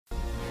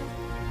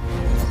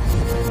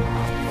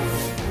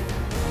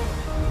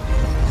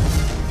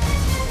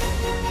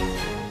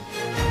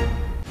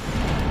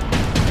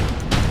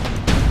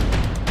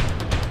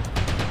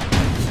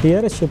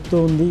TRS చెప్తూ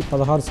ఉంది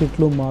 16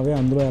 సీట్లు మావే,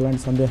 అందులో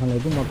ఎలాంటి సందేహం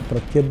లేదు, మాకు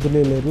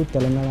ప్రత్యర్థులే లేరు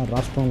తెలంగాణ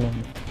రాష్ట్రంలో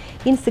ఉంది.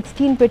 ఈయన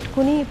 16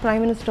 పెట్టుకుని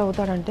ప్రైమ్ మినిస్టర్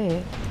అవుతాడంటే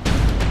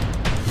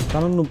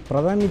తనను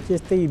ప్రధాని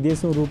చేస్తే ఈ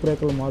దేశం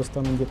రూపురేఖలు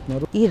మారుస్తానని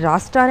చెప్తున్నారు. ఈ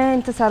రాష్ట్రాన్ని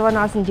ఇంత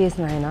సర్వనాశనం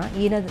చేసిన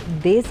ఈయన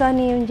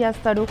దేశాన్ని ఏం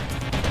చేస్తాడు?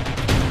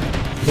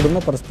 ఇప్పుడున్న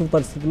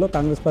పరిస్థితుల్లో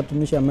కాంగ్రెస్ పార్టీ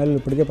నుంచి ఎమ్మెల్యేలు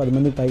ఇప్పటికే 10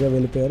 మందికి పైగా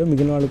వెళ్ళిపోయారు.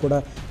 మిగిలిన వాళ్ళు కూడా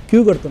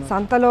క్యూ కడుతున్నారు.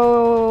 సంతలో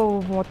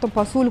మొత్తం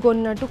పశువులు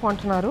కొన్నట్టు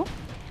కొంటున్నారు.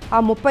 ఆ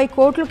 30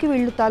 కోట్లకి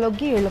వీళ్ళు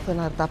తలొగ్గి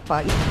వెళ్తున్నారు తప్ప.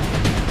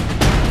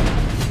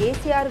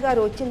 కేసీఆర్ గారు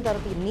వచ్చిన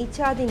తర్వాత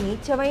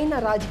నీచమైన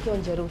రాజకీయం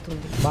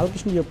జరుగుతుంది.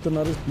 బాలకృష్ణ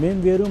చెప్తున్నారు, మేము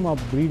వేరు, మా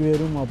బ్రీడ్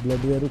వేరు, మా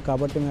బ్లడ్ వేరు,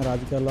 కాబట్టి మేము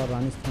రాజకీయాల్లో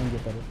రాణిస్తామని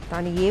చెప్పారు.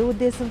 తాను ఏ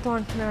ఉద్దేశంతో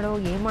అంటున్నాడో,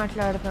 ఏం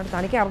మాట్లాడుతున్నాడో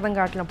తనకే అర్థం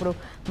కావట్లేనప్పుడు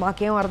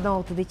మాకేం అర్థం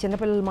అవుతుంది?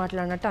 చిన్నపిల్లలు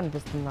మాట్లాడినట్టు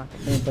అనిపిస్తుంది నాకు.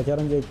 నేను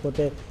ప్రచారం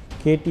చేయకపోతే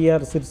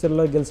కేటీఆర్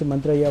సిరిసిల్లలో గెలిచి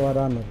మంత్రి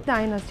అయ్యేవారా అన్నారు.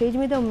 ఆయన స్టేజ్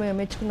మీద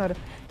మెచ్చుకున్నారు.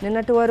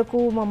 నిన్నటి వరకు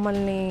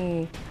మమ్మల్ని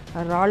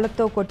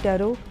రాళ్లతో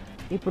కొట్టారు,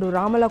 ఇప్పుడు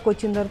రామలాకు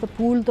వచ్చిన తర్వాత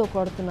పూలతో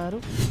కొడుతున్నారు.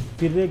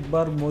 ఫిర్ ఏక్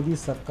బార్ మోదీ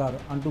సర్కార్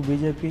అంటూ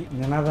బీజేపీ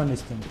నినాదాన్ని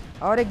ఇస్తుంది.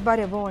 ఔర్ ఎక్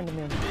బార్ ఇవ్వమండి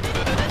మేము.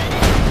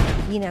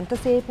 ఈయన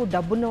ఎంతసేపు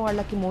డబ్బున్న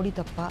వాళ్ళకి మోడీ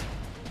తప్ప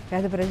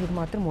పేద ప్రజలకు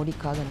మాత్రం మోడీ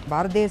కాదండి.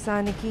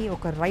 భారతదేశానికి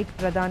ఒక రైట్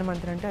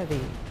ప్రధానమంత్రి అంటే అది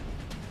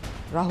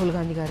రాహుల్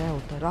గాంధీ గారే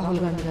అవుతారు.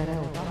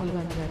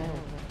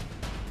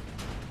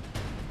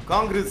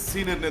 కాంగ్రెస్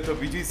సీనియర్ నేత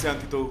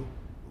విజయశాంతితో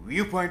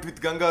వ్యూ పాయింట్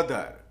విత్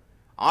గంగాధర్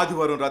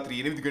ఆదివారం రాత్రి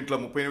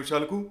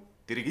 8:30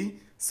 తిరిగి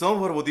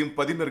సోమవారం ఉదయం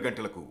 10:30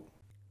 గంటలకు.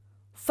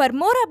 For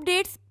more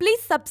updates,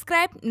 please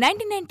subscribe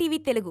 99 TV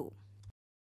Telugu.